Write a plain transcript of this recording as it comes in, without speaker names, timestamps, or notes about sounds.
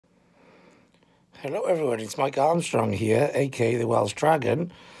Hello everyone, it's Mike Armstrong here, aka the Welsh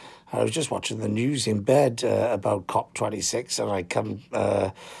Dragon. I was just watching the news in bed about Cop26, and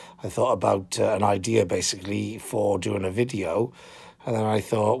I thought about an idea basically for doing a video, and then I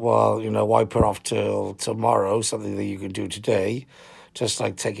thought, well, why put off till tomorrow something that you can do today? Just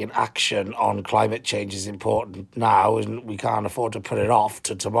like taking action on climate change is important now, and we can't afford to put it off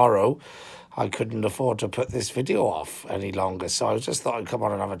to tomorrow. I couldn't afford to put this video off any longer. So I just thought I'd come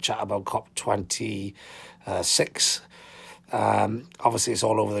on and have a chat about Cop26. Obviously, it's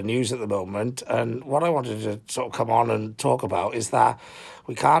all over the news at the moment. And what I wanted to sort of come on and talk about is that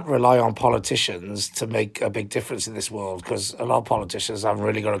we can't rely on politicians to make a big difference in this world, because a lot of politicians haven't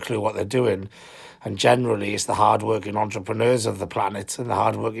really got a clue what they're doing. And generally, it's the hardworking entrepreneurs of the planet and the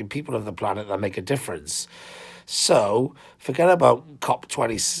hardworking people of the planet that make a difference. So forget about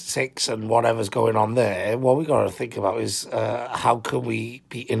Cop26 and whatever's going on there. What we got to think about is how can we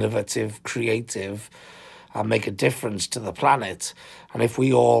be innovative, creative, and make a difference to the planet. And if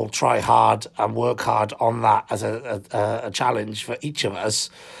we all try hard and work hard on that as a challenge for each of us,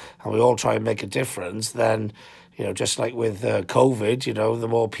 and we all try and make a difference, then, just like with COVID, the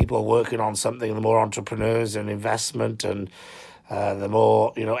more people working on something, the more entrepreneurs and investment and the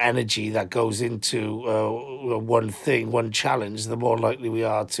more, energy that goes into one thing, one challenge, the more likely we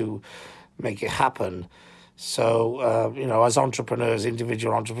are to make it happen. So, as entrepreneurs,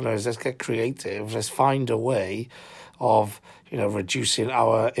 individual entrepreneurs, let's get creative. Let's find a way of, reducing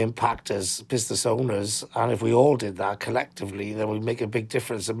our impact as business owners. And if we all did that collectively, then we'd make a big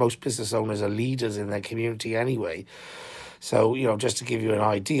difference. And most business owners are leaders in their community anyway. So, just to give you an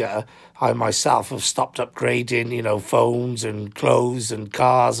idea, I myself have stopped upgrading, phones and clothes and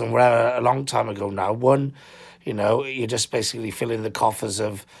cars and whatever a long time ago now. One, you're just basically filling the coffers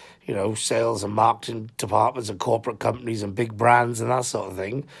of, sales and marketing departments and corporate companies and big brands and that sort of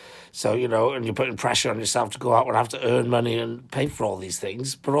thing. So, and you're putting pressure on yourself to go out and have to earn money and pay for all these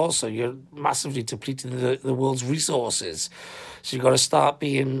things. But also you're massively depleting the world's resources. So you've got to start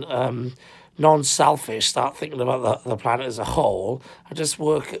being non-selfish, start thinking about the planet as a whole, and just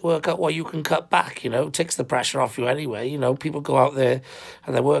work out what you can cut back. It takes the pressure off you anyway. People go out there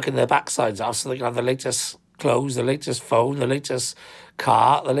and they're working their backsides off so they can have the latest clothes, the latest phone, the latest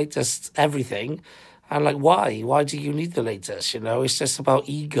car, the latest everything. And why do you need the latest? It's just about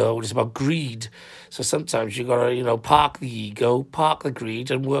ego, it's about greed. So sometimes you got to, park the ego, park the greed,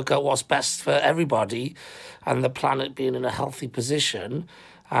 and work out what's best for everybody and the planet being in a healthy position.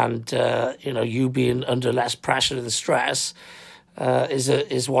 And, you being under less pressure and stress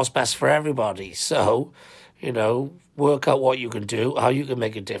is what's best for everybody. So, work out what you can do, how you can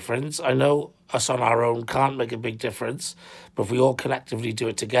make a difference. I know us on our own can't make a big difference, but if we all collectively do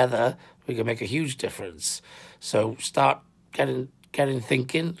it together, we can make a huge difference. So start getting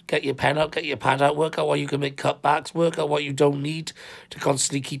thinking, get your pen out, get your pad out, work out what you can make cutbacks, work out what you don't need to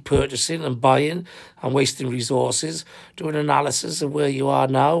constantly keep purchasing and buying and wasting resources. Do an analysis of where you are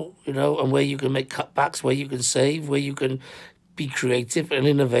now, and where you can make cutbacks, where you can save, where you can be creative and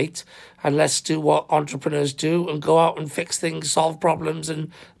innovate. And let's do what entrepreneurs do and go out and fix things, solve problems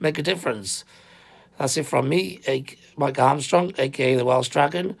and make a difference. That's it from me, Mike Armstrong, aka the Welsh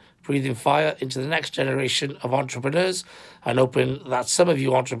Dragon, breathing fire into the next generation of entrepreneurs, and hoping that some of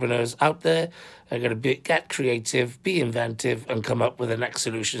you entrepreneurs out there are going to get creative, be inventive, and come up with the next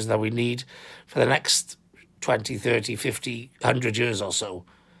solutions that we need for the next 20, 30, 50, 100 years or so.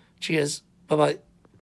 Cheers. Bye-bye.